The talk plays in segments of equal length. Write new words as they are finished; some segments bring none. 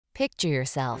Picture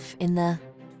yourself in the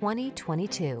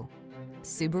 2022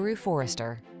 Subaru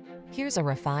Forester. Here's a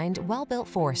refined, well-built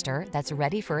Forester that's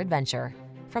ready for adventure.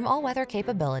 From all-weather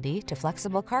capability to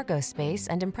flexible cargo space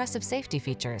and impressive safety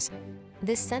features,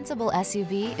 this sensible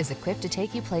SUV is equipped to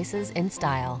take you places in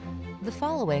style. The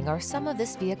following are some of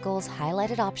this vehicle's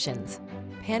highlighted options: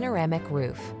 panoramic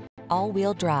roof,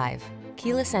 all-wheel drive,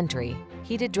 keyless entry,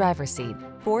 heated driver's seat,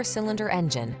 4-cylinder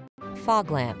engine,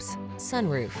 fog lamps,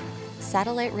 sunroof,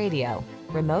 satellite radio,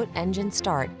 remote engine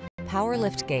start, power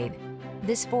liftgate.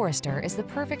 This Forester is the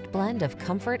perfect blend of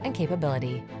comfort and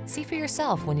capability. See for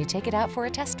yourself when you take it out for a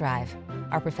test drive.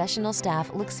 Our professional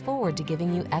staff looks forward to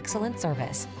giving you excellent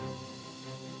service.